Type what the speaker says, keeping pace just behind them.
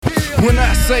When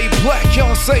I say black,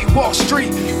 y'all say Wall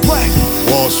Street. Black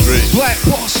Wall Street. Black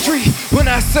Wall Street. When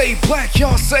I say black,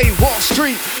 y'all say Wall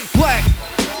Street. Black.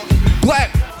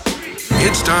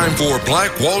 It's time for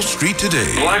Black Wall Street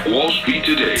Today. Black Wall Street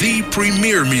Today. The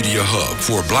premier media hub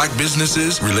for black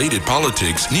businesses, related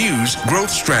politics, news,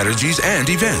 growth strategies, and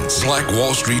events. Black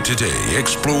Wall Street Today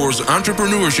explores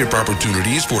entrepreneurship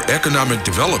opportunities for economic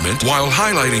development while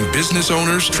highlighting business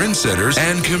owners, trendsetters,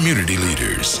 and community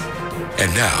leaders.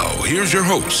 And now, here's your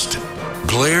host,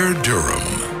 Blair Durham.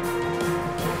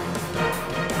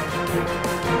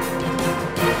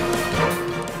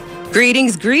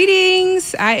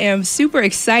 Greetings. I am super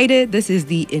excited. This is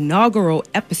the inaugural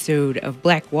episode of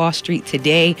Black Wall Street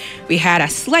Today. We had a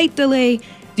slight delay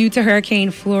due to Hurricane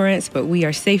Florence, but we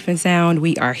are safe and sound.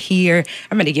 We are here.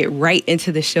 I'm going to get right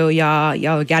into the show, y'all.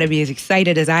 Y'all got to be as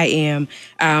excited as I am.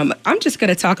 I'm just going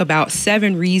to talk about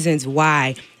 7 reasons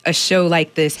why a show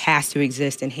like this has to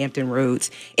exist in Hampton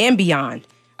Roads and beyond.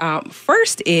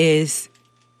 First is,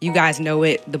 you guys know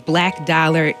it, the black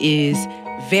dollar is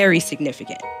very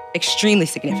significant. Extremely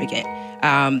significant.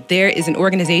 There is an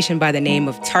organization by the name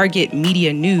of Target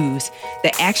Media News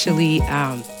that actually,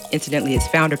 incidentally, its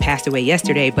founder passed away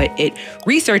yesterday, but it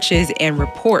researches and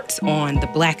reports on the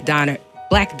black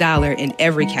dollar in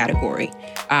every category.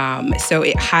 So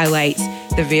it highlights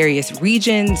the various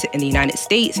regions in the United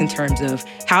States in terms of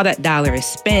how that dollar is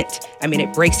spent. I mean,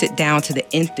 it breaks it down to the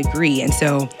nth degree. And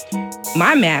so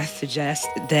my math suggests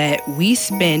that we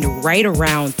spend right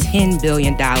around $10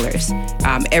 billion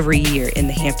every year in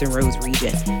the Hampton Roads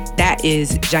region. That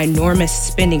is ginormous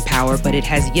spending power, but it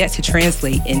has yet to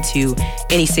translate into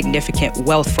any significant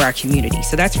wealth for our community.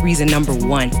 So that's reason number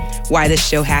 1 why this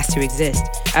show has to exist.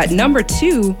 Number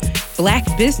 2, black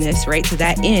business, right? To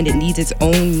that end, it needs its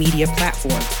own media platform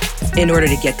in order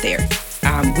to get there.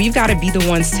 We've got to be the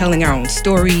ones telling our own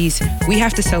stories. We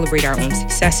have to celebrate our own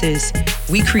successes.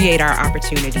 We create our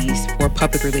opportunities for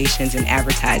public relations and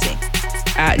advertising.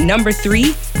 Number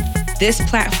 3, this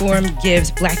platform gives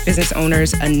black business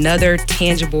owners another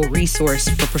tangible resource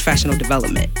for professional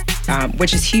development,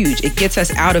 which is huge. It gets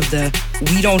us out of the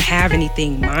we don't have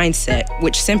anything mindset,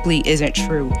 which simply isn't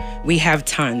true. We have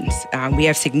tons. We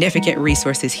have significant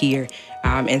resources here.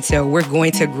 And so we're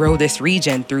going to grow this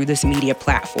region through this media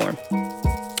platform.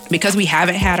 Because we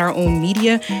haven't had our own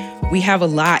media, we have a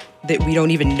lot that we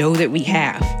don't even know that we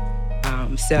have.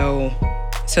 So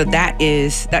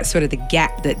that's sort of the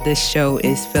gap that this show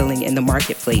is filling in the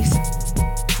marketplace.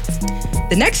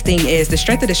 The next thing is the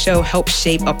strength of the show helps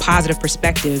shape a positive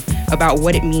perspective about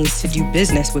what it means to do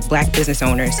business with black business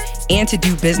owners and to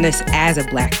do business as a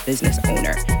black business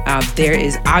owner. There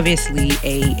is obviously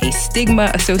a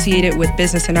stigma associated with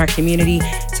business in our community.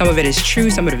 Some of it is true,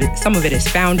 some of it is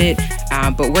founded,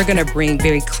 but we're going to bring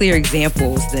very clear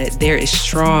examples that there is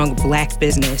strong black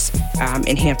business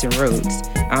in Hampton Roads.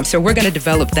 So we're going to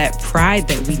develop that pride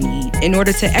that we need in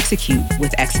order to execute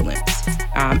with excellence.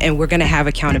 And we're going to have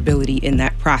accountability in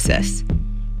that process.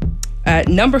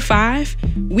 Number 5,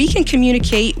 we can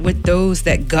communicate with those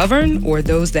that govern or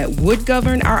those that would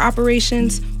govern our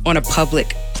operations on a public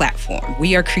platform.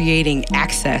 We are creating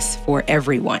access for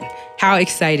everyone. How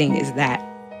exciting is that?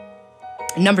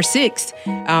 Number 6,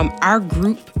 our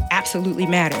group absolutely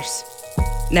matters.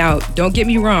 Now, don't get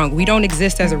me wrong. We don't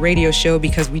exist as a radio show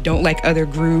because we don't like other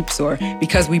groups or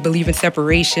because we believe in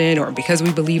separation or because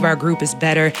we believe our group is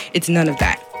better. It's none of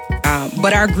that.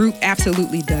 But our group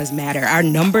absolutely does matter. Our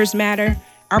numbers matter.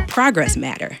 Our progress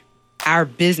matter. Our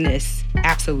business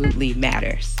absolutely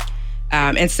matters.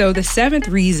 And so the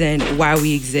 7th reason why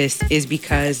we exist is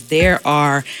because there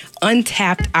are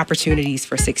untapped opportunities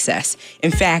for success.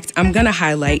 In fact, I'm going to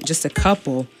highlight just a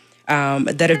couple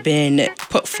that have been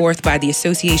put forth by the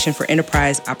Association for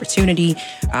Enterprise Opportunity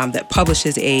that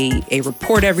publishes a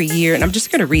report every year. And I'm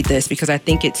just going to read this because I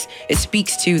think it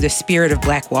speaks to the spirit of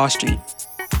Black Wall Street.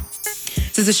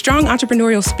 It says, a strong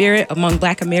entrepreneurial spirit among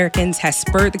Black Americans has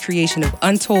spurred the creation of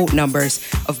untold numbers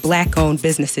of Black-owned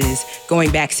businesses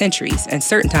going back centuries, and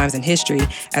certain times in history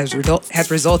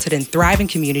has resulted in thriving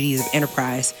communities of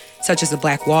enterprise, such as the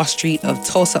Black Wall Street of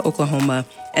Tulsa, Oklahoma,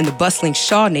 and the bustling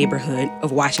Shaw neighborhood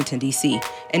of Washington, D.C.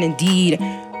 And indeed,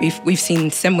 we've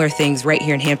seen similar things right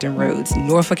here in Hampton Roads.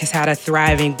 Norfolk has had a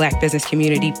thriving Black business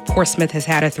community. Portsmouth has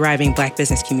had a thriving Black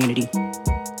business community.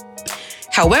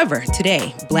 However,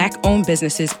 today, Black-owned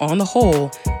businesses on the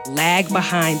whole lag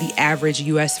behind the average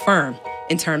U.S. firm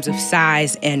in terms of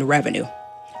size and revenue.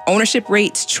 Ownership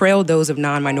rates trail those of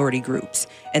non-minority groups,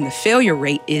 and the failure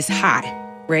rate is high,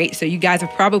 right? So you guys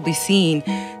have probably seen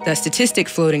the statistic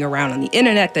floating around on the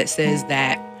internet that says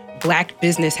that Black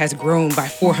business has grown by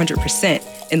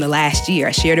 400% in the last year.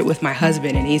 I shared it with my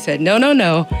husband, and he said,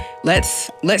 no.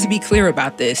 Let's be clear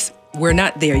about this. We're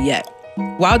not there yet.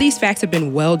 While these facts have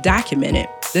been well documented,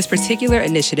 this particular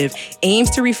initiative aims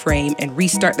to reframe and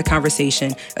restart the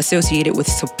conversation associated with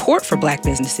support for Black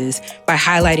businesses by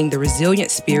highlighting the resilient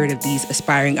spirit of these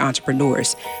aspiring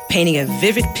entrepreneurs, painting a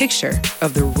vivid picture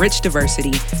of the rich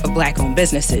diversity of Black-owned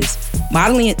businesses,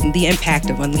 modeling the impact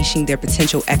of unleashing their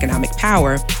potential economic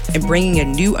power, and bringing a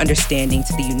new understanding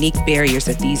to the unique barriers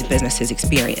that these businesses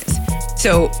experience.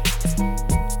 So,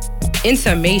 in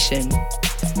summation,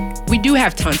 we do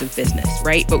have tons of business,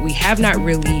 right? But we have not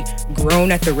really grown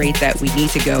at the rate that we need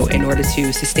to go in order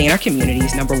to sustain our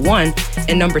communities, number one.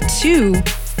 And number two,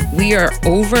 we are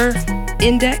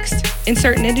over-indexed in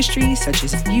certain industries, such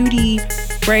as beauty,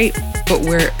 right? But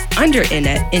we're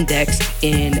under-indexed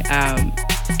in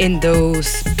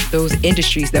those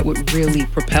industries that would really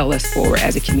propel us forward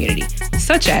as a community,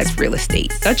 such as real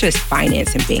estate, such as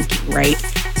finance and banking, right?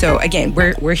 So again,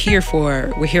 we're here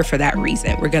for that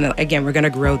reason. We're gonna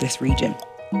grow this region.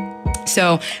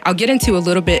 So I'll get into a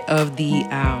little bit of the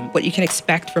what you can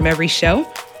expect from every show.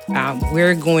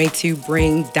 We're going to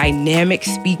bring dynamic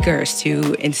speakers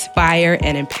to inspire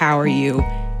and empower you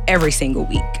every single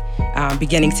week.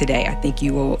 Beginning today, I think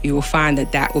you will find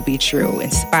that will be true.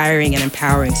 Inspiring and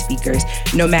empowering speakers.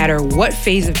 No matter what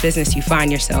phase of business you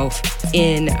find yourself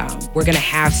in, we're going to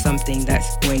have something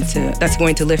that's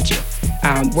going to lift you.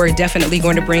 We're definitely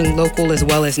going to bring local as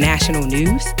well as national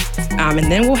news.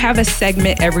 And then we'll have a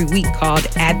segment every week called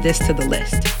Add This to the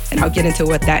List. And I'll get into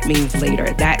what that means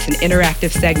later. That's an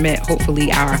interactive segment.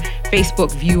 Hopefully our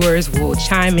Facebook viewers will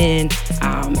chime in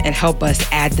and help us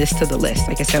add this to the list.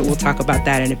 Like I said, we'll talk about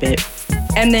that in a bit.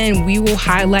 And then we will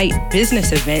highlight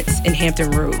business events in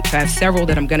Hampton Roads. So I have several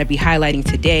that I'm going to be highlighting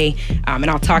today. And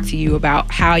I'll talk to you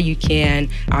about how you can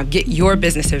get your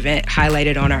business event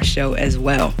highlighted on our show as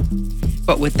well.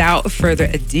 But without further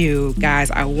ado, guys,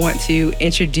 I want to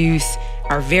introduce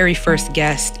our very first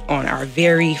guest on our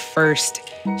very first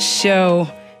show.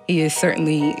 He is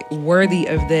certainly worthy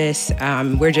of this.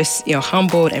 We're just,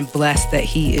 humbled and blessed that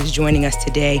he is joining us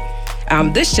today.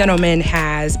 This gentleman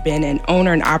has been an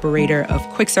owner and operator of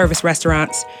quick service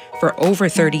restaurants for over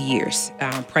 30 years,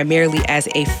 primarily as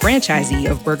a franchisee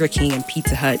of Burger King and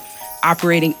Pizza Hut,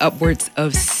 operating upwards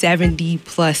of 70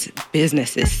 plus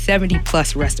businesses, 70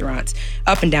 plus restaurants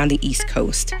up and down the East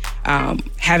Coast,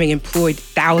 having employed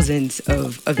thousands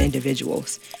of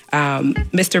individuals.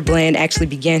 Mr. Bland actually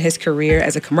began his career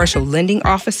as a commercial lending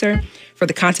officer for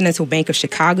the Continental Bank of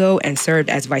Chicago and served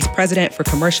as vice president for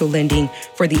commercial lending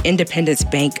for the Independence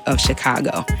Bank of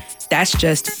Chicago. That's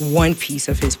just one piece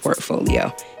of his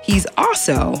portfolio. He's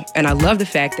also, and I love the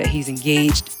fact that he's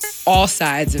engaged all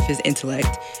sides of his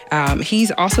intellect,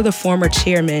 he's also the former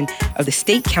chairman of the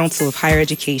State Council of Higher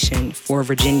Education for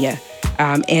Virginia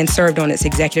and served on its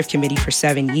executive committee for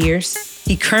 7 years.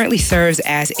 He currently serves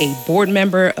as a board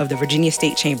member of the Virginia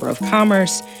State Chamber of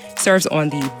Commerce, serves on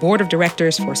the board of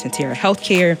directors for Sentara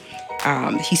Healthcare.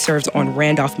 He serves on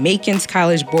Randolph-Macon's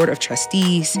College Board of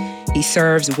Trustees. He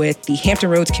serves with the Hampton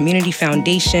Roads Community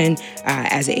Foundation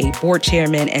as a board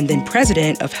chairman and then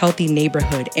president of Healthy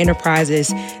Neighborhood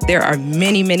Enterprises. There are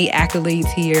many, many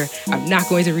accolades here. I'm not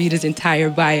going to read his entire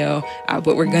bio,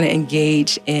 but we're going to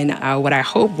engage in what I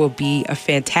hope will be a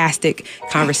fantastic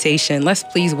conversation. Let's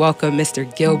please welcome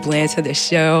Mr. Gil Bland to the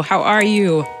show. How are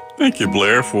you? Thank you,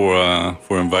 Blair, for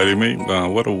inviting me.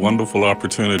 What a wonderful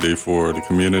opportunity for the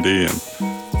community and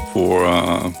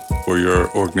for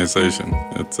your organization.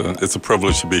 It's a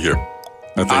privilege to be here.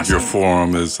 I think Awesome. Your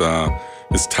forum is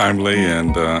timely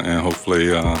and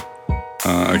hopefully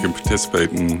I can participate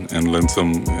and lend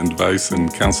some advice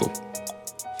and counsel.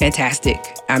 Fantastic.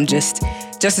 I'm just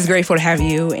as grateful to have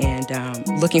you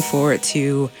and looking forward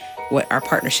to what our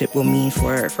partnership will mean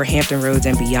for Hampton Roads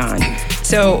and beyond.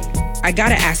 So I got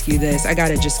to ask you this. I got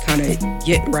to just kind of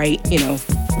get right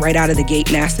out of the gate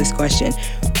and ask this question.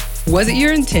 Was it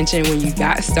your intention when you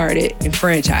got started in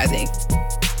franchising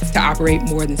to operate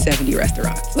more than 70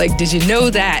 restaurants? Like, did you know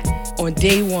that on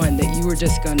day one that you were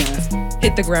just going to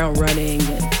hit the ground running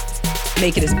and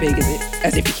make it as big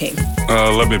as it became?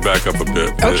 Let me back up a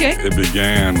bit. Okay. It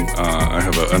began, I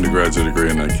have an undergraduate degree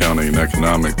in accounting and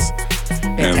economics,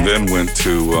 and then went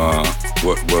to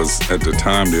what was at the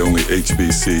time the only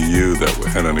HBCU that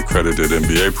had an accredited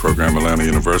MBA program, Atlanta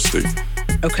University,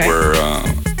 where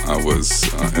I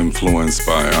was influenced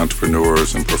by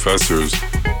entrepreneurs and professors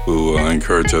who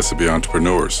encouraged us to be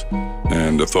entrepreneurs.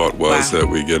 And the thought was that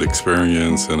we get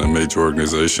experience in a major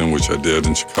organization, which I did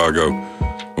in Chicago.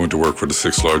 I went to work for the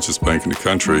 6th largest bank in the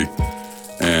country.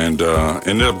 and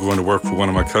ended up going to work for one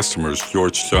of my customers,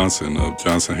 George Johnson of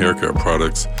Johnson Haircare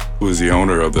Products, who is the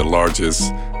owner of the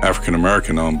largest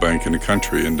African-American-owned bank in the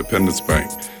country, Independence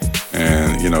Bank.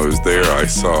 And, it was there I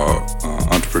saw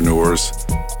entrepreneurs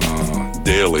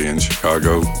daily in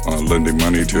Chicago, lending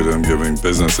money to them, giving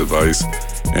business advice,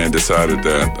 and decided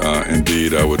that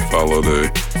indeed I would follow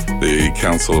the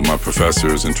counsel of my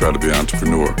professors and try to be an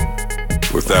entrepreneur.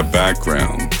 With that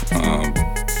background,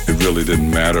 it really didn't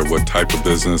matter what type of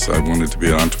business. I wanted to be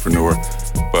an entrepreneur,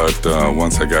 but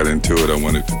once I got into it, I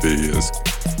wanted to be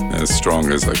as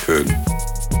strong as I could.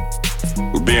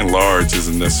 Well, being large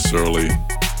isn't necessarily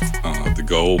the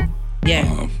goal.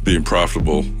 Yeah. Being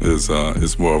profitable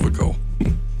is more of a goal.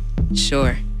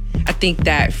 Sure. I think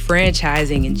that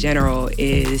franchising in general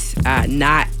is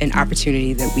not an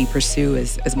opportunity that we pursue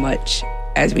as much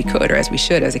as we could or as we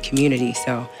should as a community.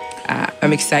 So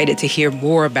I'm excited to hear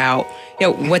more about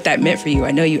what that meant for you.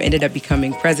 I know you ended up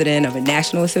becoming president of a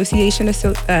national association.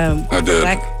 I did.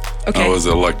 Okay. I was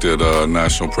elected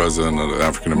national president of the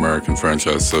African American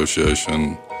Franchise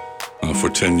Association for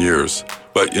 10 years.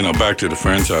 But, back to the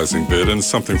franchising bit, and it's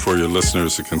something for your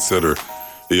listeners to consider.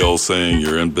 The old saying,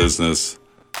 you're in business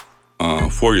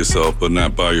for yourself, but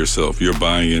not by yourself. You're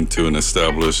buying into an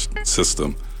established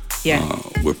system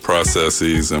with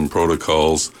processes and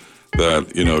protocols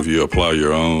that, if you apply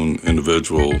your own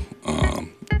individual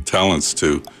talents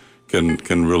to,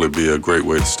 can really be a great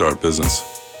way to start business.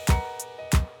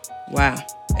 Wow,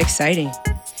 exciting.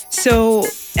 So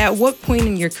at what point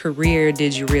in your career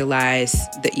did you realize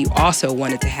that you also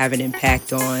wanted to have an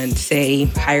impact on, say,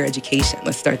 higher education?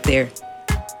 Let's start there.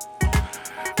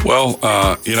 Well,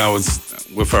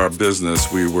 with our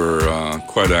business, we were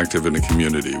quite active in the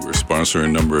community. We were sponsoring a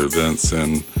number of events,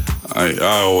 and I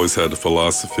always had the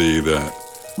philosophy that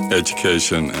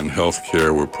education and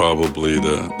healthcare were probably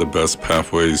the best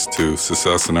pathways to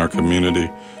success in our community.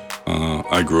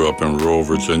 I grew up in rural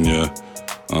Virginia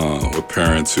with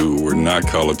parents who were not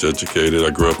college educated. I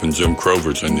grew up in Jim Crow,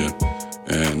 Virginia.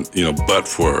 And, but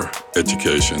for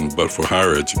education, but for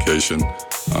higher education,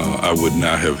 I would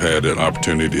not have had an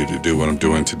opportunity to do what I'm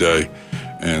doing today,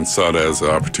 and saw it as an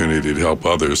opportunity to help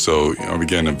others. So I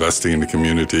began investing in the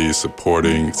community,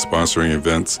 sponsoring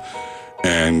events,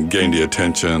 and gained the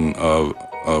attention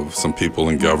of some people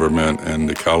in government and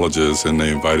the colleges, and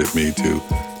they invited me to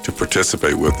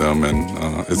participate with them, and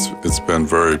it's been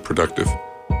very productive.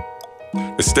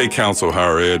 The State Council of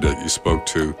Higher Ed that you spoke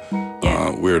to,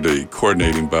 we're the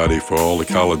coordinating body for all the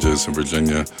colleges in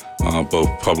Virginia, both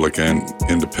public and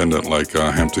independent, like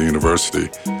Hampton University,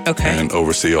 and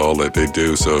oversee all that they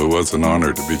do. So it was an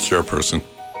honor to be chairperson.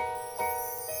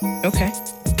 Okay.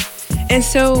 And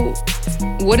so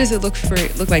what does it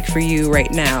look like for you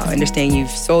right now? I understand you've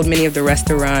sold many of the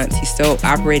restaurants, you're still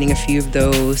operating a few of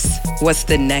those. What's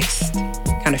the next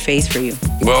kind of phase for you?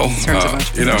 Well, in terms of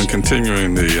entrepreneurship? In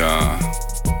continuing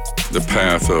the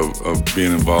path of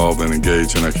being involved and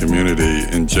engaged in our community,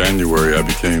 in January I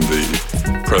became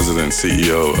the president and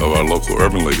CEO of our local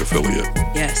Urban League affiliate.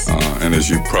 Yes. And as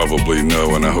you probably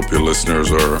know, and I hope your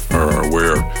listeners are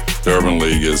aware, the Urban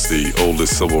League is the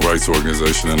oldest civil rights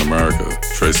organization in America,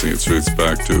 tracing its roots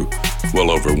back to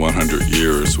well over 100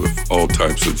 years, with all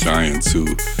types of giants who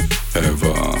have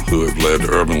led the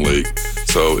Urban League.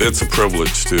 So it's a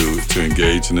privilege to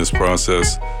engage in this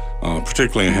process.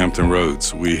 Particularly in Hampton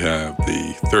Roads, we have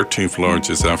the 13th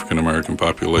largest African-American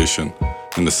population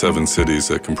in the 7 cities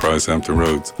that comprise Hampton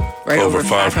Roads. Right, over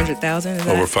 500,000?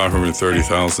 Over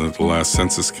 530,000 at the last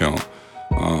census count.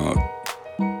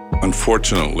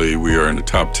 Unfortunately, we are in the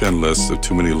top 10 list of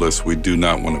too many lists we do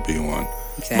not want to be on.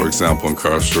 Exactly. For example,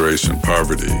 incarceration,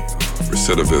 poverty,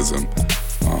 recidivism,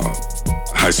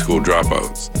 high school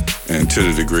dropouts. And to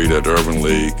the degree that Urban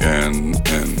League and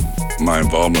my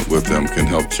involvement with them can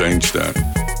help change that.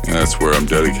 And that's where I'm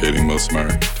dedicating most of my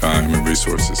time and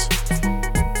resources.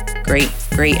 Great.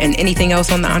 And anything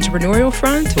else on the entrepreneurial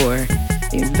front or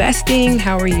investing?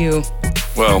 How are you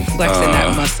flexing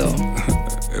that muscle?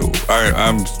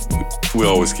 We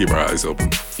always keep our eyes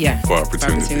open for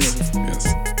opportunities.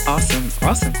 Yes. Awesome.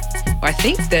 Well, I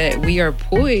think that we are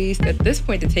poised at this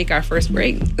point to take our first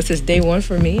break. This is day 1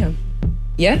 for me.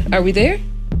 Are we there?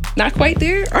 Not quite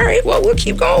there? All right, well, we'll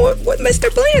keep going with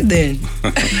Mr. Bland then.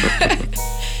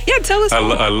 Tell us.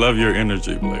 I love your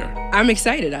energy, Blair. I'm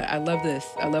excited. I love this.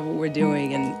 I love what we're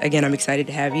doing. And again, I'm excited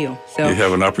to have you. So you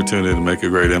have an opportunity to make a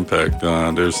great impact.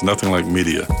 There's nothing like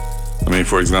media. I mean,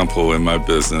 for example, in my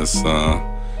business,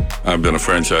 I've been a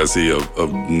franchisee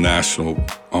of national,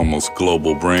 almost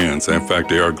global brands. In fact,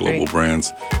 they are global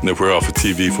brands. And if we're off of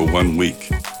TV for 1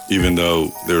 week, even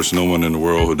though there's no one in the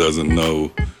world who doesn't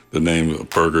know the name of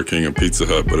Burger King and Pizza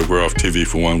Hut, but if we're off TV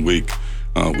for 1 week,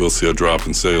 we'll see a drop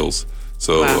in sales.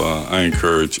 So I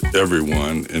encourage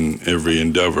everyone in every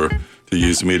endeavor to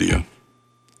use media.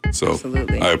 So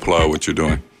Absolutely. I applaud what you're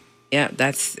doing. Yeah,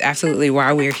 that's absolutely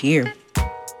why we're here.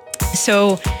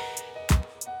 So,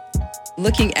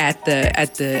 looking at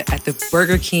the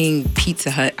Burger King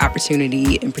Pizza Hut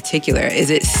opportunity in particular, is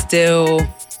it still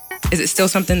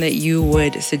something that you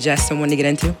would suggest someone to get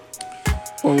into?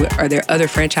 Or are there other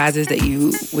franchises that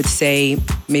you would say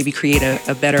maybe create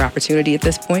a better opportunity at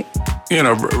this point? You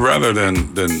know, rather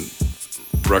than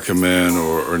recommend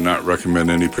or not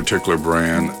recommend any particular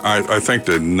brand, I think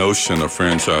the notion of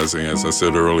franchising, as I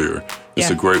said earlier, is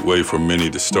a great way for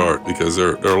many to start, because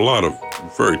there are a lot of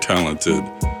very talented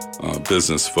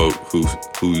business folk who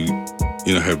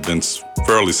have been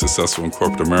fairly successful in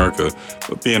corporate America,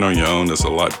 but being on your own is a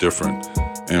lot different.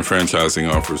 And franchising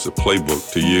offers a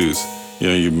playbook to use. You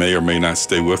know, you may or may not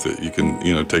stay with it. You can,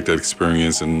 take that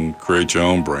experience and create your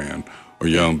own brand or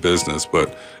your own business.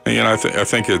 But, I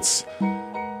think it's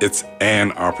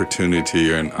an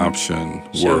opportunity or an option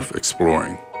worth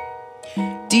exploring.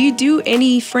 Do you do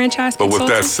any franchise consulting? But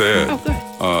with that said,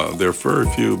 there are very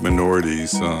few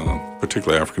minorities,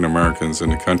 particularly African Americans in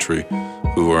the country,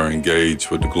 who are engaged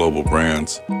with the global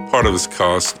brands. Part of it's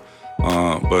cost,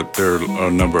 but there are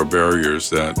a number of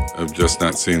barriers that have just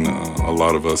not seen a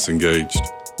lot of us engaged.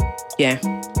 Yeah,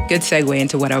 good segue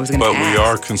into what I was going to ask. But we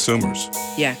are consumers.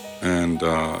 Yeah. And,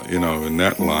 in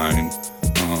that line,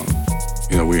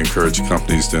 we encourage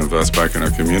companies to invest back in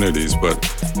our communities, but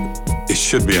it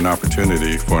should be an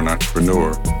opportunity for an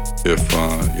entrepreneur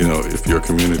if your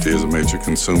community is a major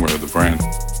consumer of the brand.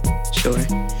 Sure.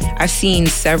 I've seen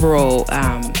several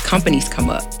companies come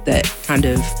up that kind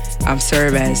of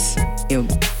serve as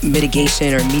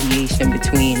mitigation or mediation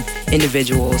between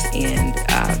individuals and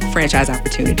franchise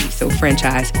opportunities. So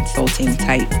franchise consulting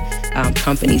type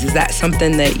companies. Is that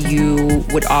something that you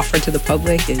would offer to the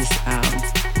public? Is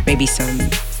maybe some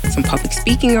public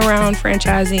speaking around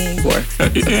franchising or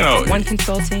one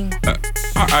consulting?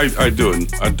 I do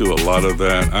a lot of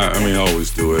that. I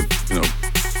always do it,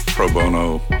 pro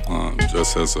bono,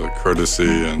 just as a courtesy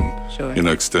and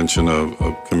extension of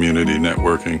community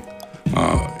networking.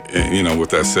 With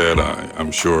that said,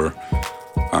 I'm sure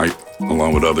I,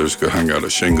 along with others, could hang out a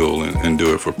shingle and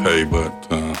do it for pay, but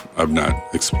I've not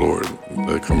explored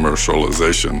the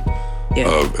commercialization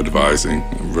of advising,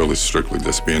 really strictly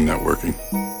just being networking.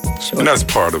 Sure. And that's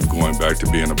part of going back to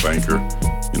being a banker.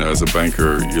 As a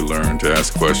banker, you learn to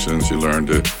ask questions, you learn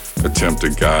to attempt to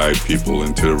guide people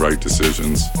into the right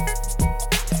decisions.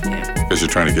 Because you're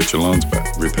trying to get your loans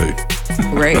back, repaid.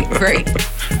 Right.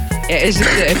 Yeah,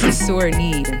 it's a sore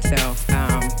need, and so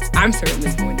I'm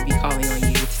certainly going to be calling on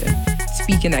you to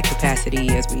speak in that capacity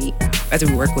as we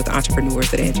work with entrepreneurs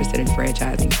that are interested in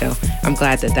franchising. So I'm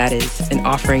glad that is an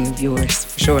offering of yours,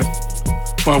 for sure.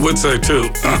 Well, I would say too,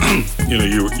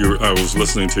 I was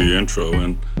listening to your intro,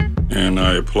 and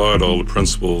I applaud all the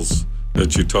principles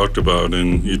that you talked about,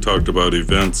 and you talked about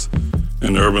events.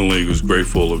 And the Urban League was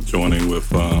grateful of joining with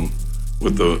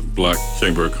the Black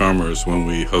Chamber of Commerce when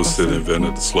we hosted an event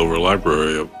at the Slover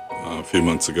Library a few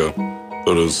months ago.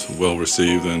 Thought it was well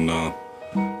received and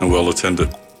well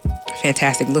attended.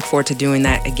 Fantastic. Look forward to doing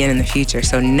that again in the future.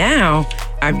 So now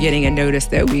I'm getting a notice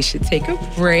that we should take a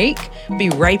break. Be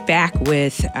right back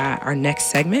with our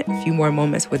next segment, a few more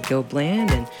moments with Gil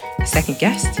Bland and a second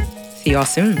guest. See y'all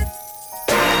soon.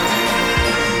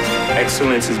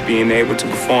 Excellence is being able to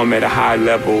perform at a high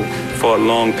level for a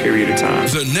long period of time.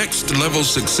 The next level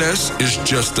success is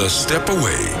just a step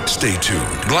away. Stay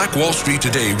tuned. Black Wall Street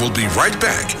Today will be right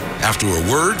back after a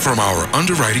word from our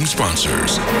underwriting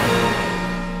sponsors.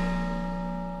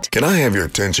 Can I have your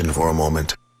attention for a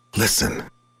moment? Listen.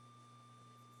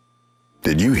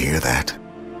 Did you hear that?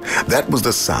 That was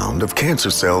the sound of cancer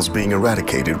cells being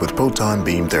eradicated with proton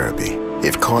beam therapy.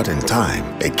 If caught in time,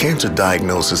 a cancer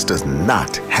diagnosis does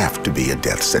not have to be a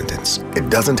death sentence.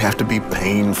 It doesn't have to be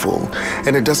painful,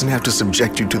 and it doesn't have to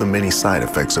subject you to the many side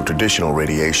effects of traditional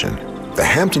radiation. The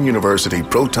Hampton University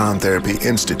Proton Therapy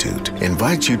Institute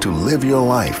invites you to live your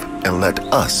life and let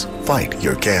us fight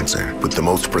your cancer with the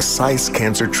most precise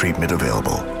cancer treatment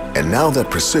available. And now that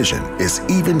precision is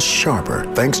even sharper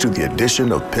thanks to the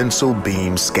addition of pencil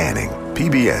beam scanning.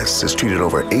 PBS has treated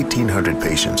over 1,800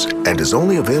 patients and is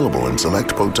only available in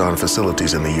select proton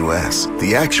facilities in the U.S.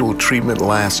 The actual treatment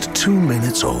lasts 2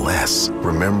 minutes or less.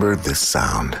 Remember this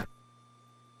sound.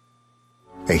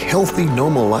 A healthy,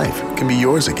 normal life can be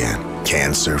yours again,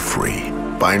 cancer-free.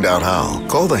 Find out how.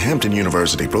 Call the Hampton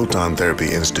University Proton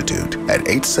Therapy Institute at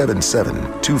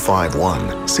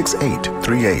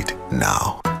 877-251-6838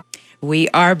 now. We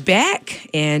are back,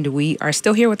 and we are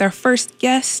still here with our first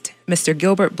guest, Mr.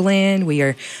 Gilbert Bland. We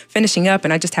are finishing up,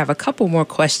 and I just have a couple more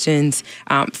questions.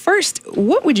 First,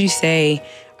 what would you say,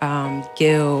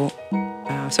 Gil,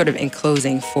 sort of in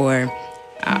closing for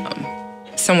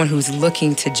someone who's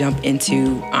looking to jump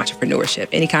into entrepreneurship?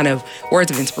 Any kind of words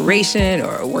of inspiration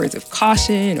or words of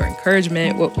caution or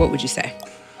encouragement? What would you say?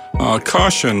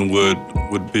 Caution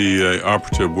would be an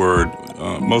operative word.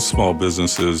 Most small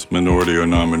businesses, minority or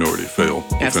non-minority, fail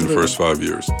within the first 5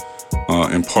 years.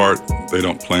 In part, they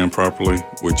don't plan properly,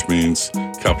 which means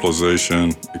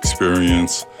capitalization,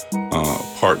 experience,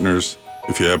 partners.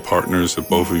 If you have partners, if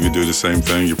both of you do the same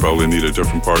thing, you probably need a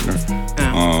different partner.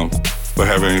 But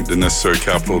having the necessary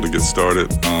capital to get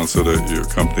started so that your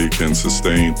company can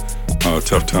sustain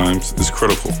tough times is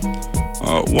critical.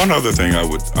 One other thing I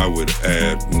would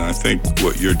add, and I think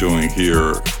what you're doing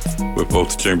here with both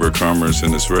the Chamber of Commerce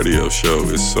and this radio show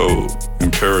is so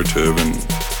imperative, and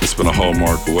it's been a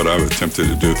hallmark of what I've attempted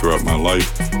to do throughout my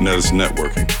life, and that is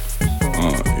networking.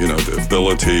 The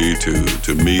ability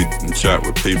to meet and chat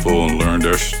with people and learn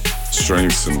their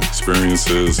strengths and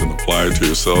experiences and apply it to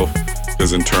yourself,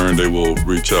 because in turn they will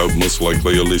reach out, most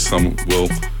likely, at least some will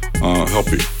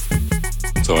help you.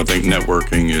 So I think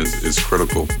networking is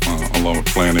critical, along with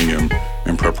planning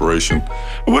and preparation.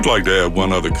 I would like to add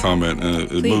one other comment,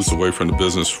 and it moves away from the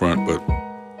business front, but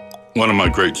one of my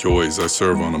great joys, I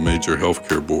serve on a major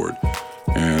healthcare board.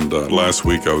 And last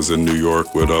week I was in New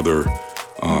York with other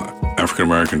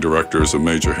African-American directors of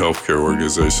major healthcare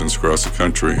organizations across the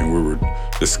country, and we were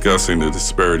discussing the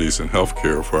disparities in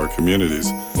healthcare for our communities.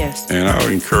 Yes. And I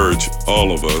would encourage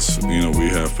all of us, we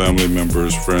have family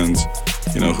members, friends,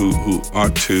 who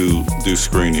ought to do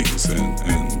screenings and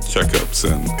checkups.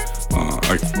 And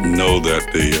I know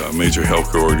that the major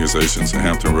healthcare organizations in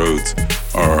Hampton Roads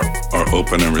are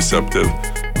open and receptive.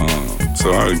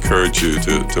 So I encourage you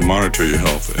to monitor your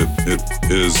health. It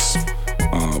is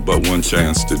but one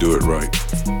chance to do it right.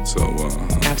 So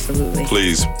absolutely.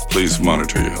 Please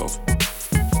monitor your health.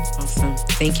 Awesome.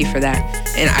 Thank you for that.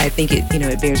 And I think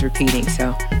it bears repeating.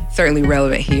 So certainly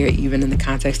relevant here, even in the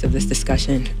context of this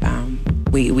discussion.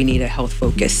 We need a health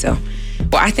focus. So,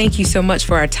 well, I thank you so much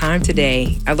for our time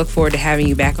today. I look forward to having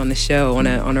you back on the show on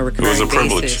a recurring basis. It was a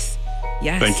privilege.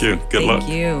 Yes. Thank you. Good luck.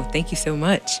 Thank you. Thank you so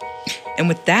much. And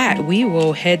with that, we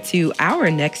will head to our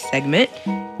next segment.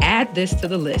 Add this to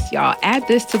the list, y'all. Add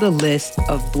this to the list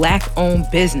of Black-owned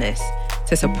business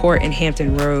to support in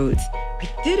Hampton Roads.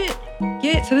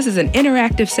 So this is an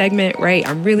interactive segment, right?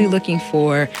 I'm really looking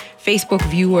for Facebook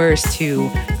viewers to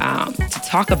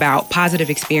talk about positive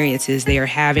experiences they are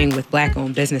having with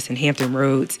Black-owned business in Hampton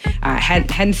Roads.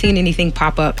 Hadn't seen anything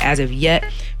pop up as of yet,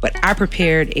 but I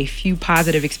prepared a few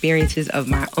positive experiences of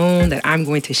my own that I'm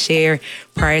going to share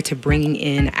prior to bringing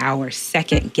in our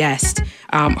second guest.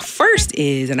 First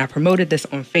is, and I promoted this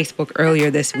on Facebook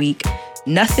earlier this week,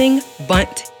 Nothing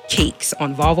Bundt Cakes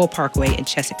on Volvo Parkway in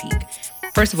Chesapeake.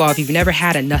 First of all, if you've never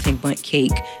had a Nothing Bundt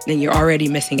cake, then you're already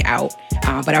missing out.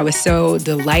 But I was so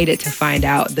delighted to find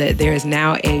out that there is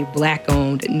now a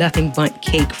Black-owned Nothing Bundt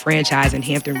cake franchise in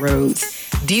Hampton Roads.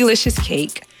 Delicious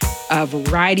cake, a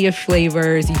variety of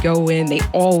flavors. You go in, they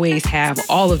always have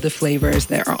all of the flavors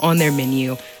that are on their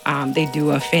menu. They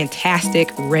do a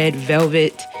fantastic red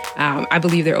velvet. I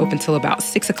believe they're open till about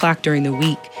 6 o'clock during the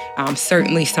week.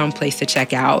 Certainly some place to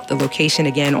check out. The location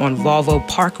again on Volvo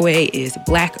Parkway is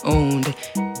Black-owned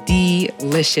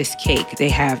delicious cake. They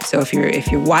have, so if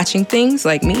you're watching things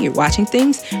like me, you're watching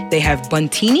things, they have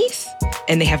buntinis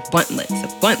and they have buntlets. A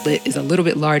buntlet is a little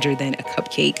bit larger than a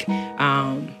cupcake.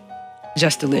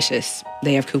 Just delicious.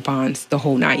 They have coupons, the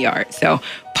whole 9 yards. So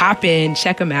pop in,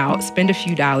 check them out, spend a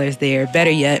few dollars there.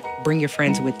 Better yet, bring your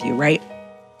friends with you, right?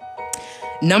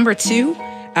 Number 2,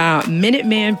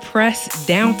 Minuteman Press,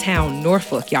 downtown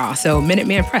Norfolk, y'all. So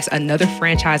Minuteman Press, another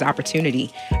franchise opportunity.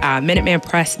 Minuteman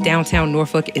Press, downtown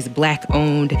Norfolk is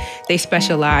Black-owned. They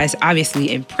specialize,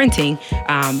 obviously, in printing,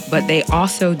 but they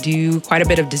also do quite a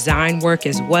bit of design work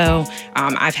as well.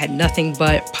 I've had nothing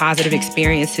but positive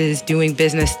experiences doing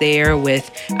business there with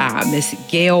Miss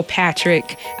Gail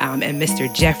Patrick and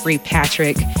Mr. Jeffrey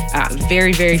Patrick.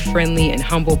 Very, very friendly and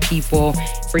humble people.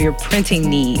 For your printing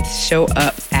needs, show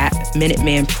up at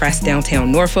Minuteman Press, downtown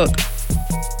Norfolk.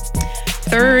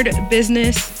 Third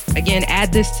business, again,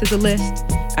 add this to the list.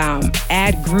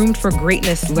 Add Groomed for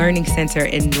Greatness Learning Center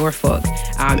in Norfolk.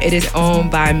 It is owned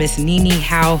by Miss Nene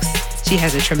House. She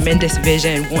has a tremendous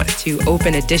vision, wants to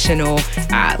open additional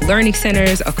learning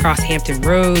centers across Hampton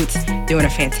Roads. doing a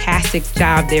fantastic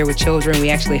job there with children. We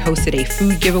actually hosted a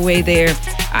food giveaway there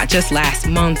just last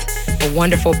month. A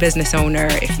wonderful business owner.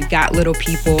 If you got little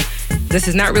people, this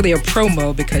is not really a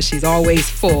promo because she's always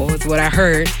full, is what I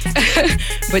heard.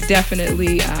 But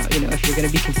definitely, if you're going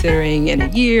to be considering in a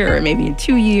year or maybe in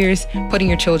 2 years putting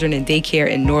your children in daycare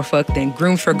in Norfolk, then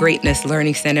Groom for Greatness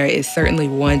Learning Center is certainly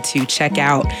one to check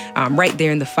out right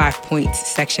there in the 5 Points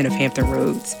section of Hampton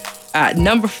Roads.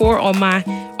 Number 4 on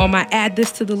my add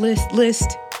this to the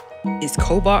list is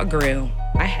Cobalt Grill.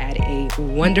 I had a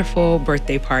wonderful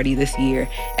birthday party this year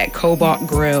at Cobalt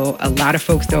Grill. A lot of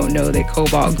folks don't know that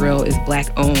Cobalt Grill is Black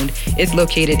owned. It's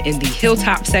located in the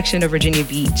Hilltop section of Virginia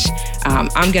Beach.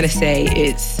 I'm gonna say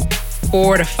it's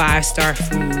 4 to 5 star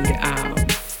food.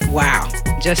 Wow,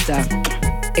 just a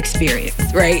experience,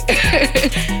 right?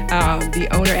 The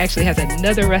owner actually has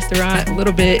another restaurant, a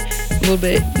little bit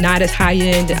not as high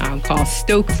end, called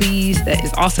Stokely's, that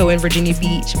is also in Virginia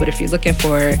Beach. But if you're looking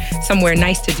for somewhere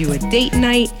nice to do a date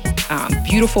night,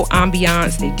 beautiful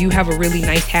ambiance, they do have a really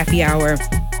nice happy hour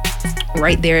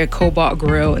right there at Cobalt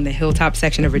Grill in the Hilltop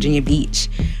section of Virginia Beach.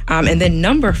 And then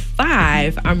number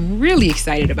 5, I'm really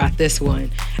excited about this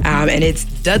one. And it's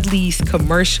Dudley's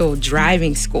Commercial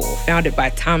Driving School, founded by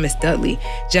Thomas Dudley.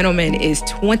 Gentleman is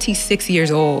 26 years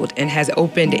old and has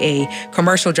opened a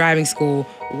commercial driving school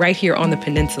right here on the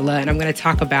peninsula. And I'm going to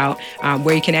talk about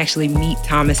where you can actually meet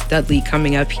Thomas Dudley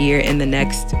coming up here in the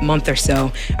next month or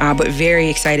so. But very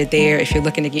excited there. If you're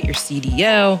looking to get your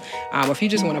CDL, or if you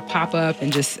just want to pop up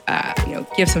and just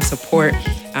give some support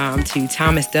to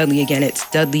Thomas Dudley. Again, it's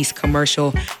Dudley's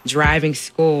Commercial Driving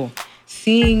School.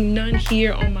 Seeing none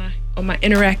here on my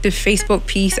interactive Facebook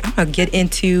piece, I'm gonna get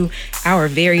into our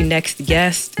very next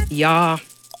guest. Y'all,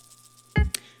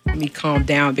 let me calm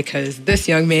down because this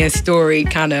young man's story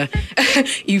kind of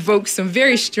evokes some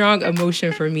very strong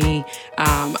emotion for me.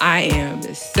 I am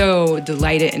so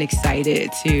delighted and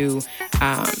excited to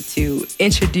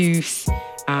introduce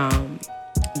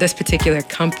this particular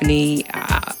company.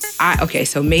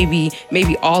 So maybe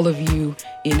all of you,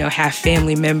 have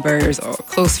family members or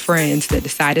close friends that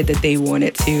decided that they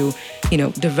wanted to,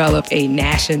 develop a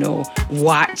national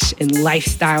watch and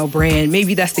lifestyle brand.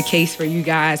 Maybe that's the case for you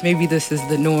guys. Maybe this is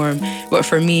the norm. But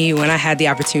for me, when I had the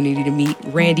opportunity to meet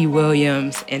Randy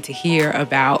Williams and to hear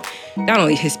about not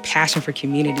only his passion for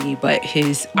community, but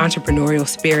his entrepreneurial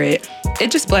spirit, it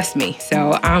just blessed me.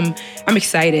 So I'm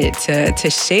excited to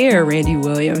share Randy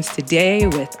Williams today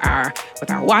with our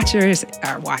listeners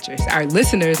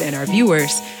and our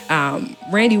viewers.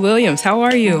 Randy Williams, how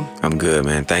are you? I'm good,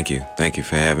 man. Thank you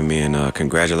for having me, and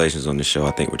congratulations on the show.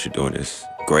 I think what you're doing is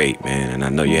great, man, and I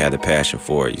know you have the passion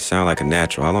for it. You sound like a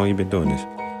natural. How long you been doing this?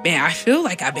 Man, I feel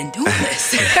like I've been doing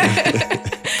this.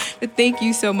 But thank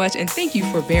you so much, and thank you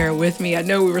for bearing with me. I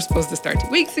know we were supposed to start 2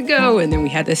 weeks ago, and then we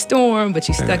had this storm, but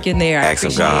you stuck in there. Acts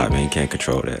of God, man. You can't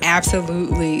control that.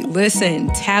 Absolutely. Listen,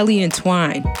 Tally and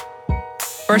Twine.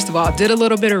 First of all, did a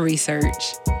little bit of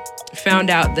research. Found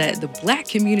out that the Black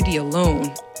community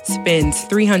alone spends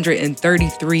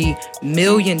 $333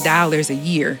 million a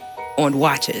year on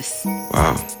watches.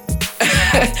 Wow.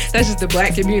 That's just the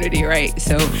Black community, right?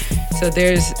 So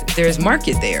there's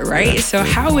market there, right? Yeah, so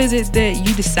how is it that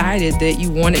you decided that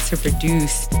you wanted to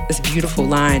produce this beautiful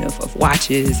line of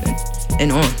watches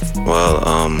and on? Well,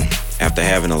 after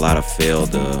having a lot of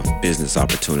failed business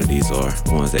opportunities or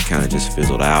ones that kind of just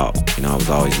fizzled out, I was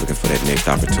always looking for that next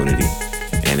opportunity.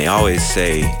 And they always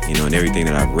say, in everything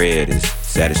that I've read is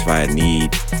satisfy a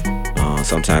need.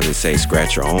 Sometimes they say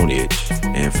scratch your own itch.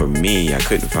 And for me, I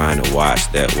couldn't find a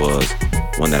watch that was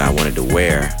one that I wanted to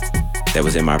wear that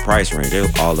was in my price range.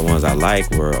 All the ones I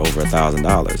liked were over $1,000, and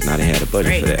I didn't have a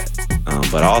budget for that.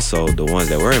 But also the ones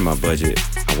that were in my budget,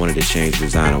 I wanted to change the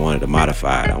design. I wanted to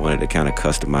modify it. I wanted to kind of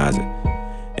customize it.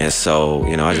 And so,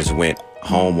 I just went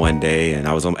home one day, and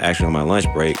I was actually on my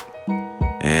lunch break.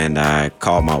 And I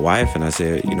called my wife and I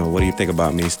said, what do you think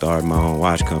about me starting my own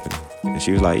watch company? And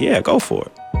she was like, yeah, go for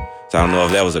it. So I don't know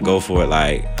if that was a go for it,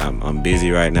 like I'm busy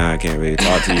right now, I can't really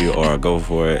talk to you, or a go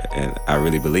for it and I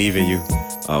really believe in you.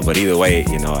 But either way,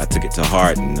 I took it to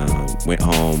heart and went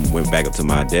home, went back up to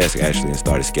my desk actually and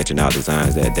started sketching out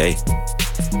designs that day.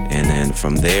 And then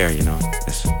from there,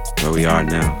 that's where we are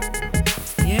now.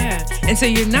 Yeah. And so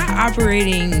you're not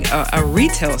operating a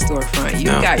retail storefront.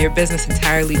 You've got your business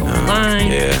entirely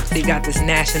online. Yeah. So you got this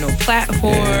national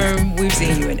platform. Yeah. We've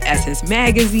seen you in Essence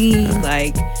Magazine.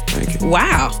 Thank you.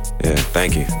 Wow. Yeah,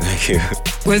 thank you.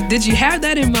 Did you have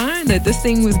that in mind, that this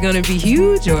thing was going to be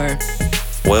huge, or?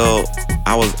 Well,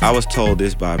 I was told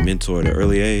this by a mentor at an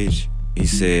early age. He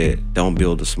said, don't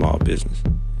build a small business.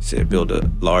 He said, build a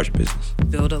large business.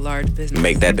 Build a large business.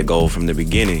 Make that the goal from the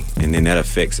beginning, and then that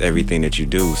affects everything that you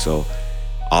do. So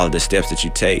all of the steps that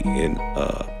you take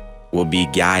will be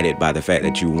guided by the fact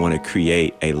that you want to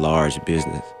create a large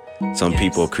business. Some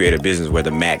people create a business where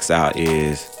the max out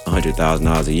is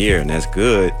 $100,000 a year, and that's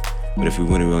good. But if we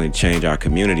want to really change our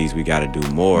communities, we got to do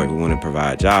more. If we want to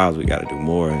provide jobs, we got to do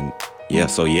more. And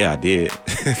I did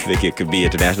think it could be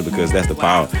international because that's the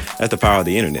power. That's the power of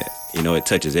the internet. You know, it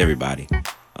touches everybody.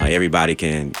 Everybody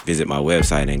can visit my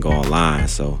website and go online.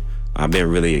 So I've been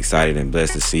really excited and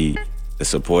blessed to see the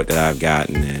support that I've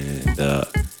gotten and the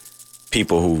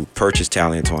people who purchase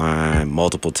Tally and Twine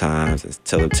multiple times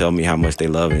and tell me how much they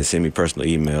love it and send me personal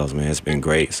emails. Man, it's been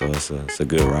great. So it's a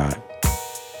good ride.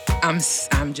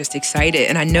 I'm just excited,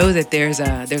 and I know that there's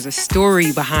a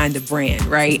story behind the brand,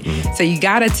 right? Mm-hmm. So you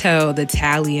gotta tell the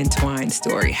Tally and Twine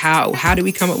story. How did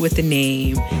we come up with the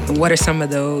name, and what are some of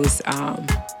those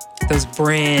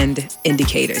brand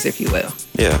indicators, if you will?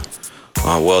 Yeah.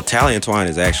 Well, Tally and Twine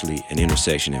is actually an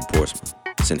intersection in Portsmouth.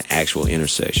 It's an actual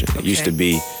intersection. It used to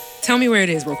be. Tell me where it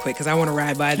is real quick, because I want to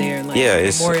ride by there and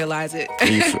memorialize it.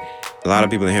 A lot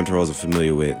of people in Hampton Roads are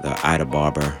familiar with the Ida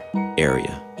Barber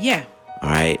area. Yeah. All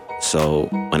right. So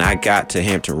when I got to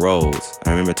Hampton Roads,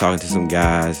 I remember talking to some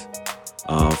guys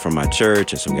from my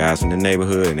church and some guys from the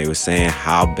neighborhood, and they were saying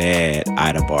how bad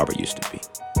Ida Barber used to be.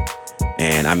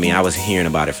 And I mean, I was hearing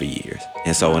about it for years.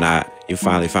 And so when you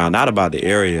finally found out about the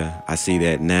area, I see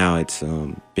that now it's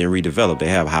been redeveloped. They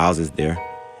have houses there.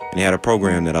 And they had a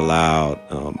program that allowed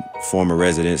former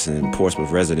residents and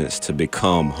Portsmouth residents to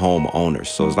become homeowners.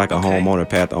 So it's like a homeowner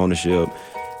path to ownership,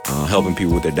 helping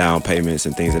people with their down payments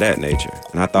and things of that nature.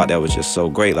 And I thought that was just so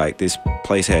great. Like, this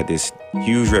place had this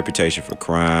huge reputation for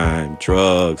crime,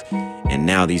 drugs, and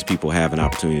now these people have an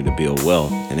opportunity to build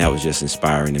wealth. And that was just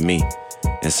inspiring to me.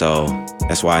 And so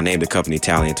that's why I named the company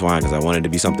Tally and Twine, because I wanted it to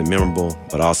be something memorable,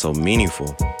 but also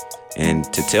meaningful. And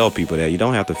to tell people that you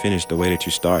don't have to finish the way that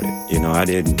you started. You know, I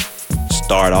didn't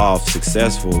start off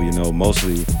successful, you know,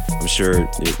 mostly, I'm sure,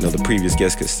 you know, the previous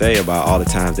guests could say about all the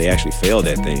times they actually failed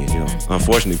at things, you know.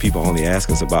 Unfortunately, people only ask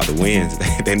us about the wins.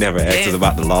 They never ask us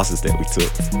about the losses that we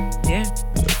took. Yeah.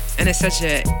 And it's such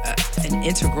an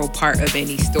integral part of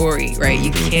any story, right?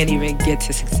 You can't even get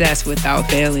to success without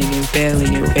failing and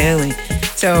failing and failing.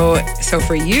 So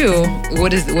for you,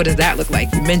 what does that look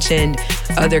like? You mentioned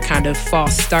other kind of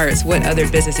false starts. What other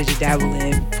business did you dabble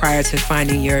in prior to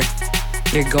finding your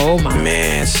gold mine?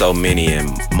 Man, so many, and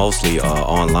mostly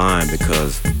online,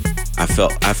 because I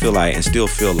feel like and still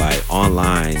feel like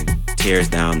online tears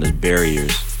down the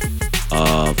barriers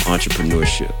of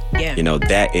entrepreneurship. Yeah. You know,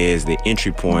 that is the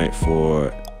entry point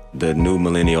for the new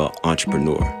millennial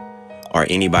entrepreneur or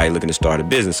anybody looking to start a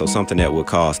business. So something that would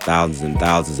cost thousands and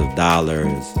thousands of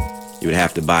dollars. You would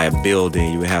have to buy a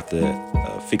building. You would have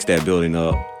to fix that building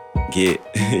up, get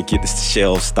the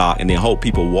shelves stocked, and then hope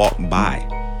people walk by,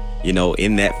 you know,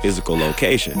 in that physical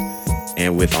location.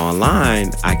 And with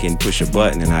online, I can push a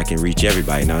button and I can reach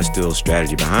everybody. Now, there's still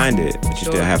strategy behind it, but you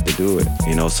still have to do it.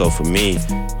 You know, so for me,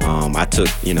 I took,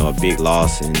 you know, a big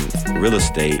loss in real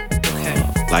estate,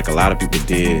 like a lot of people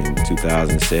did in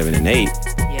 2007 and 8.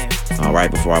 Yeah.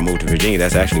 Right before I moved to Virginia.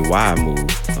 That's actually why I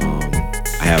moved.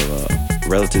 I have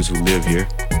relatives who live here,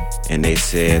 and they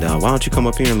said, why don't you come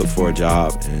up here and look for a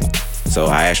job? And so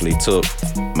I actually took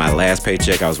my last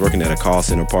paycheck. I was working at a call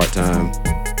center part-time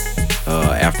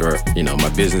after, you know, my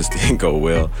business didn't go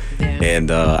well. Yeah.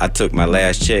 And I took my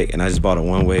last check, and I just bought a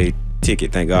one-way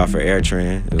ticket, thank God for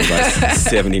AirTran. It was like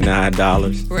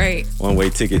 $79. Right.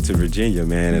 One-way ticket to Virginia,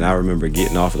 man. And I remember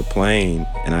getting off the plane,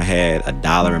 and I had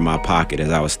 $1 in my pocket as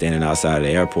I was standing outside of the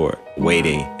airport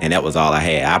waiting, and that was all I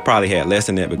had. I probably had less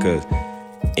than that because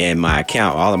in my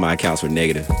account, all of my accounts were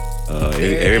negative.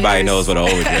 Everybody knows what an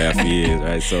overdraft is,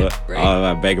 right? So all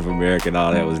of my Bank of America and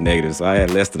all that was negative. So I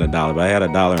had less than $1, but I had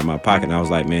 $1 in my pocket, and I was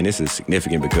like, man, this is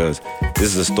significant because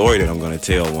this is a story that I'm going to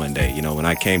tell one day. You know, when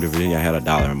I came to Virginia, I had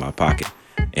 $1 in my pocket,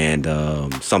 and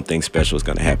something special is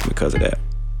going to happen because of that.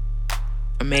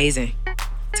 Amazing.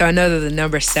 So I know that the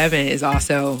number 7 is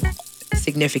also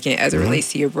significant as it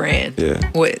relates to your brand. Yeah.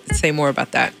 Say more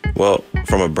about that. Well,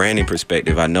 from a branding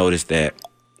perspective, I noticed that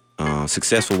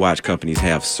successful watch companies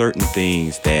have certain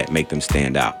things that make them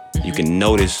stand out. Mm-hmm. You can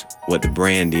notice what the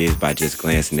brand is by just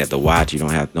glancing at the watch.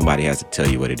 Nobody has to tell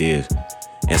you what it is.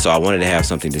 And so I wanted to have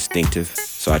something distinctive.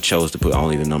 So I chose to put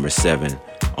only the number 7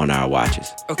 on our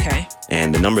watches. Okay.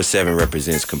 And the number 7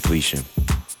 represents completion.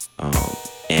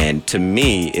 And to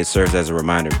me, it serves as a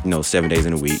reminder, 7 days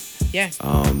in a week. Yeah.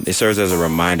 It serves as a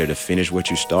reminder to finish what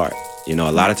you start. You know,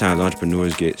 a lot of times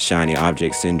entrepreneurs get shiny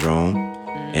object syndrome.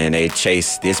 And they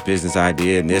chase this business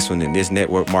idea and this one and this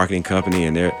network marketing company,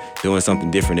 and they're doing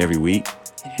something different every week.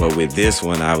 But with this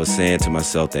one, I was saying to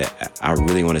myself that I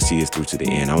really want to see this through to the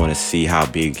end. I want to see how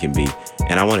big it can be.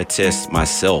 And I want to test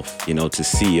myself, to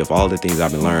see if all the things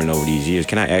I've been learning over these years,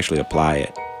 can I actually apply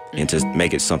it and to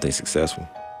make it something successful?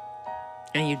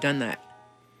 And you've done that.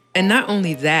 And not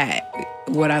only that,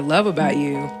 what I love about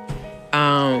you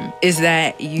is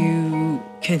that you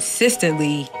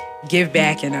consistently give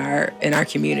back in our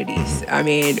communities. I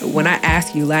mean, when I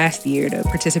asked you last year to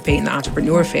participate in the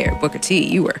Entrepreneur Fair, Booker T,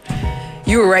 you were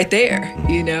right there,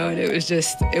 and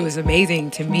it was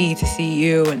amazing to me to see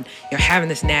you and having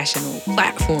this national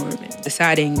platform and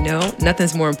deciding, no,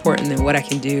 nothing's more important than what I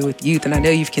can do with youth. And I know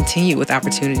you've continued with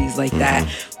opportunities like that.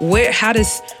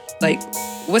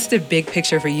 What's the big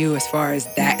picture for you as far as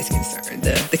that is concerned,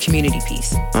 the community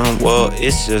piece? Well,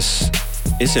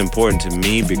 it's important to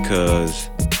me because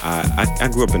I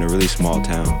grew up in a really small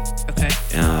town. Okay.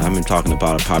 I've been talking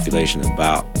about a population of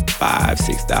about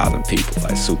 5,000-6,000 people,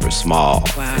 like super small.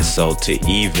 Wow. And so to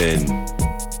even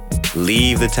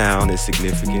leave the town is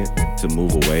significant, to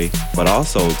move away, but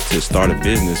also to start a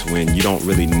business when you don't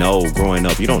really know, growing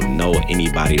up, you don't know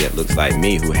anybody that looks like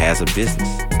me who has a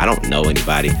business. I don't know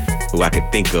anybody who I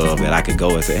could think of that I could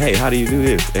go and say, hey, how do you do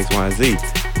this, X, Y, and Z?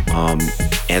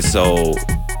 And so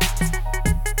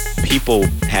people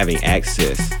having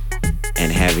access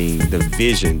and having the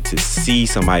vision to see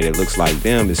somebody that looks like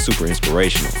them is super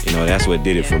inspirational. That's what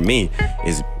did it for me,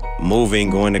 is moving,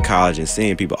 going to college and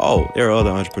seeing people, there are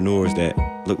other entrepreneurs that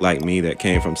look like me that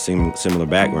came from similar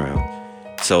background.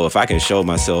 So if I can show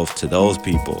myself to those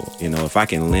people, if I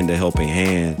can lend a helping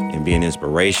hand and be an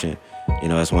inspiration,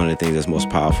 that's one of the things that's most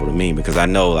powerful to me, because I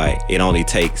know it only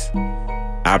takes,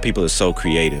 our people are so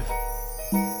creative.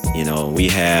 We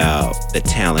have the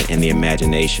talent and the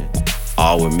imagination.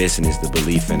 All we're missing is the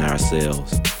belief in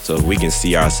ourselves. So if we can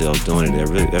see ourselves doing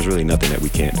it, there's really nothing that we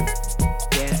can't do.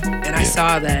 Yeah, and I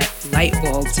saw that light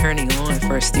bulb turning on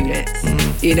for students,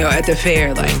 at the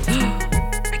fair,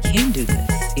 I can do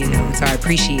this, and so I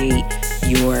appreciate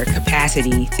your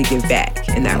capacity to give back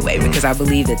in that way, because I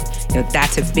believe that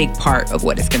that's a big part of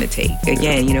what it's going to take.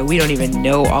 Again, we don't even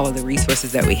know all of the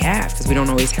resources that we have because we don't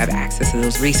always have access to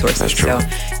those resources. That's true.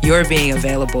 So your being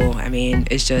available,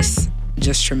 it's just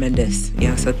tremendous.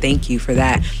 So thank you for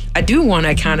that. I do want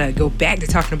to kind of go back to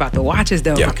talking about the watches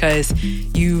though, because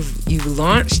you've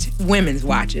launched women's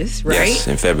watches, right? Yes,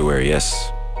 in February,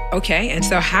 yes. Okay, and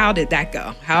so how did that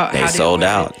go? How they did sold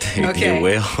out. They did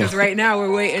well. Because right now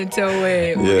we're waiting until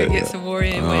we're gonna get some more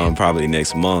in. Probably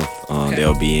next month.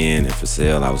 They'll be in and for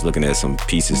sale. I was looking at some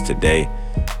pieces today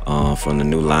from the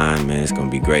new line. Man, it's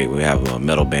gonna be great. We have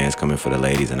metal bands coming for the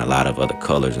ladies and a lot of other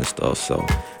colors and stuff. So,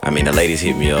 the ladies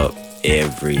hit me up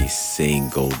every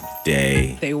single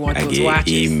day. They want those watches.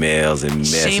 I get emails and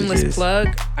messages. Shameless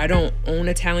plug. I don't own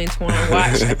a Talley & Twine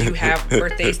watch. I do have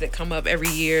birthdays that come up every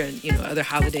year and other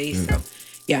holidays. So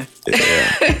yeah.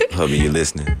 Hubby, you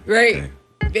listening? Right. Okay.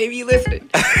 Baby, you listening.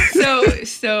 So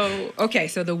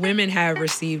the women have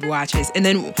received watches. And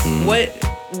then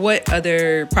what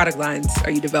other product lines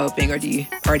are you developing or do you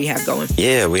already have going?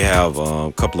 Yeah, we have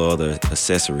a couple of other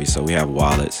accessories. So we have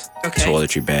wallets,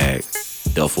 toiletry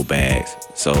bags, duffel bags.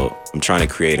 So I'm trying to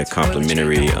create a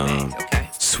complementary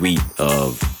suite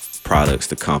of products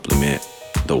to complement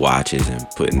the watches and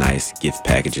put nice gift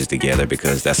packages together,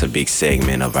 because that's a big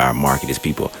segment of our market is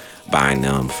people buying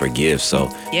them for gifts. So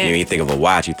when you think of a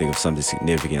watch, you think of something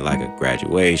significant like a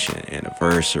graduation,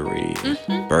 anniversary,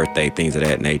 birthday, things of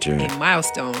that nature. A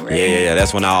milestone, right? Yeah,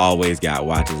 that's when I always got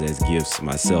watches as gifts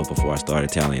myself before I started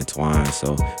Talley & Twine.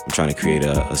 So I'm trying to create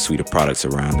a suite of products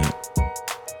around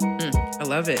that. I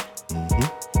love it.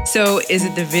 So is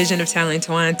it the vision of Talley &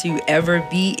 Twine to ever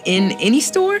be in any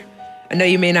store? I know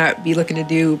you may not be looking to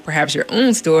do perhaps your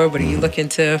own store, but are you looking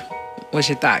to, what's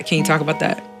your thought? Can you talk about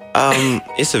that?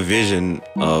 It's a vision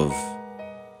of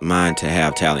mine to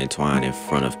have Talley & Twine in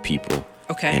front of people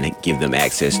and give them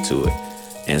access to it.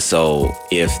 And so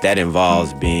if that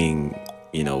involves being,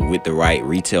 with the right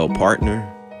retail partner,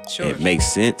 it makes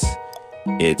sense.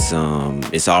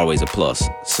 It's always a plus.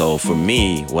 So for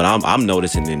me, what I'm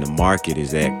noticing in the market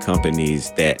is that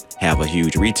companies that have a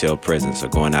huge retail presence are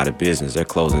going out of business. They're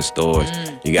closing stores.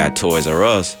 You got Toys R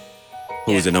Us.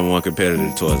 Who's the number one competitor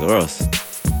to Toys R Us?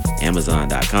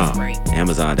 Amazon.com. Right.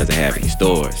 Amazon doesn't have any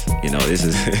stores. This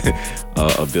is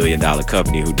a billion-dollar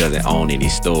company who doesn't own any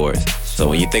stores. So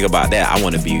when you think about that, I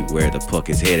want to be where the puck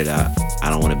is headed. I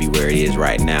don't want to be where it is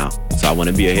right now. So I want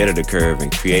to be ahead of the curve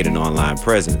and create an online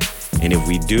presence. And if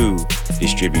we do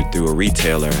distribute through a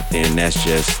retailer, then that's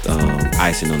just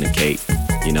icing on the cake,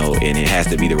 and it has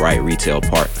to be the right retail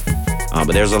partner.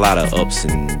 But there's a lot of ups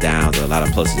and downs, a lot of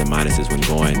pluses and minuses when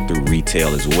going through retail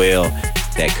as well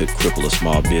that could cripple a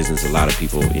small business. A lot of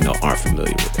people, aren't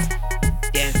familiar with that.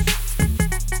 Yeah.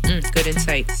 Good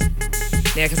insights.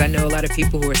 Yeah, because I know a lot of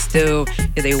people who are still,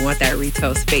 they want that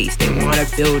retail space. They want a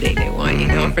building. They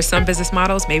want, for some business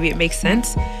models, maybe it makes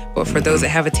sense. But for those that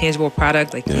have a tangible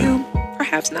product like you,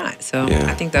 perhaps not. So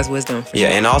I think that's wisdom. For sure.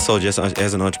 And also just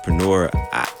as an entrepreneur,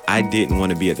 I didn't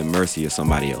want to be at the mercy of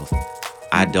somebody else.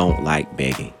 I don't like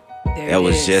begging. That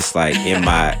was just like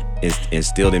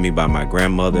instilled in me by my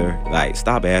grandmother. Like,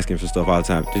 stop asking for stuff all the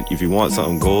time. If you want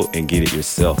something, go and get it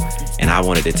yourself. And I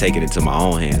wanted to take it into my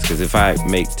own hands, because if I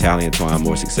make Tally and Twine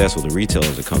more successful, the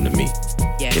retailers will come to me.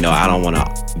 Yeah. I don't want to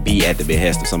be at the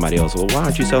behest of somebody else. Well, why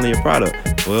aren't you selling your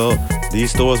product? Well,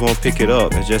 these stores won't pick it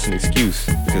up. It's just an excuse,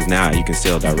 because now you can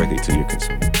sell directly to your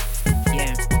consumer.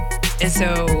 Yeah. And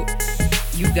so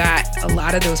you got a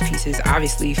lot of those pieces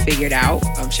obviously figured out.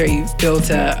 I'm sure you've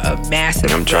built a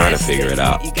massive I'm trying to figure it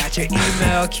out. You got your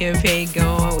email campaign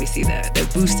going. We see the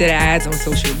boosted ads on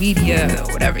social media,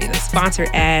 whatever, sponsored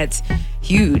ads.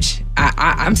 Huge.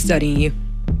 I'm studying you.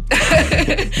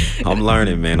 I'm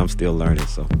learning, man. I'm still learning,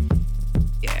 so.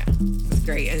 Yeah, it's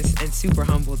great and super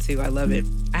humble too. I love it.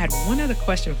 I had one other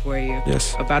question for you.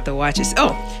 Yes. About the watches.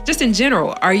 Oh, just in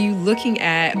general, are you looking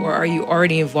at or are you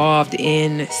already involved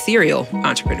in serial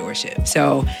entrepreneurship?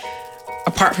 So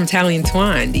apart from Tally and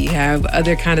Twine, do you have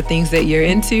other kind of things that you're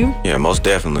into? Yeah, most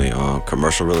definitely.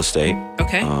 Commercial real estate.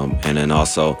 Okay. And then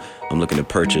also I'm looking to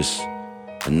purchase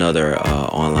another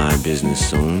online business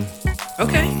soon.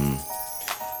 Okay.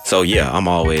 So yeah, I'm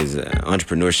always,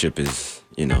 entrepreneurship is,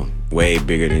 way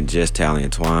bigger than just Tally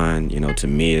and Twine. To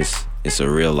me, it's a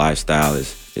real lifestyle.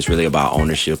 It's really about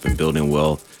ownership and building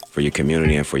wealth for your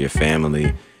community and for your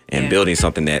family, and building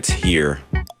something that's here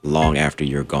long after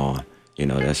you're gone.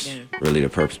 That's really the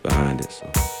purpose behind it. So.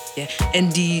 Yeah.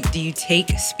 And do you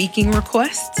take speaking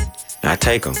requests? I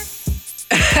take them.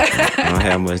 I don't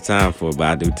have much time for it, but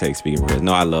I do take speaking requests.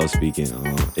 No, I love speaking.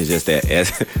 It's just that as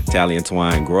Tally and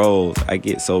Twine grows, I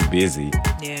get so busy.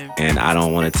 Yeah. And I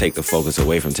don't want to take the focus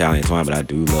away from Tally and Twine, but I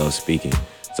do love speaking.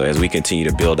 So as we continue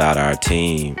to build out our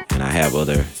team and I have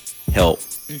other help,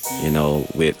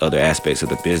 with other aspects of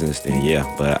the business, then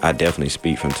but I definitely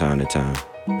speak from time to time.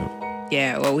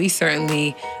 Yeah, well, we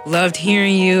certainly loved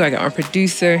hearing you. I got our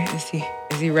producer. Is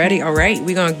he ready? All right,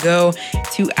 we're going to go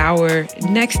to our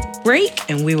next break,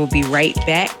 and we will be right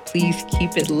back. Please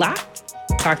keep it locked.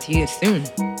 Talk to you soon.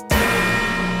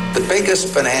 The biggest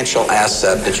financial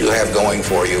asset that you have going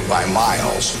for you by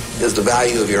miles is the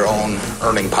value of your own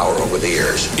earning power over the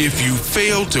years. If you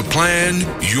fail to plan,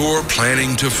 you're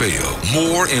planning to fail.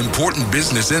 More important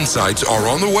business insights are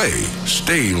on the way.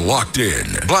 Stay locked in.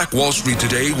 Black Wall Street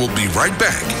Today will be right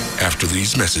back after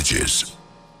these messages.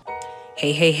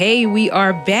 Hey, we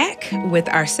are back with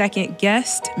our second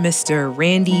guest, Mr.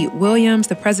 Randy Williams,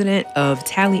 the president of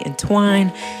Tally and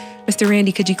Twine. Mr.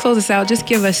 Randy, could you close us out? Just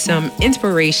give us some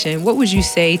inspiration. What would you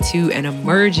say to an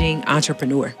emerging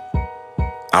entrepreneur?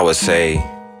 I would say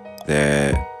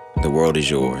that the world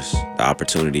is yours. The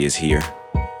opportunity is here.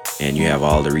 And you have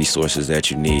all the resources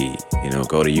that you need.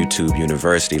 Go to YouTube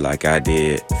University like I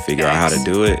did, figure out how to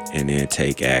do it, and then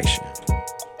take action.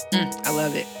 I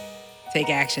love it. Take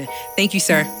action. Thank you,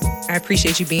 sir. I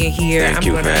appreciate you being here. Thank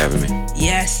you for having me.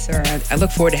 Yes, sir. I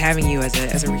look forward to having you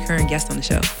as a recurring guest on the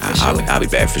show. I'll be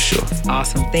back for sure.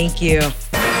 Awesome. Thank you.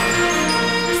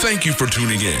 Thank you for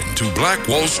tuning in to Black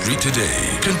Wall Street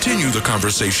Today. Continue the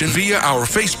conversation via our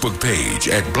Facebook page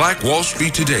at Black Wall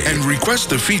Street Today and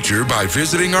request a feature by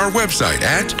visiting our website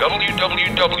at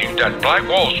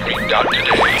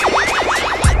www.blackwallstreet.today.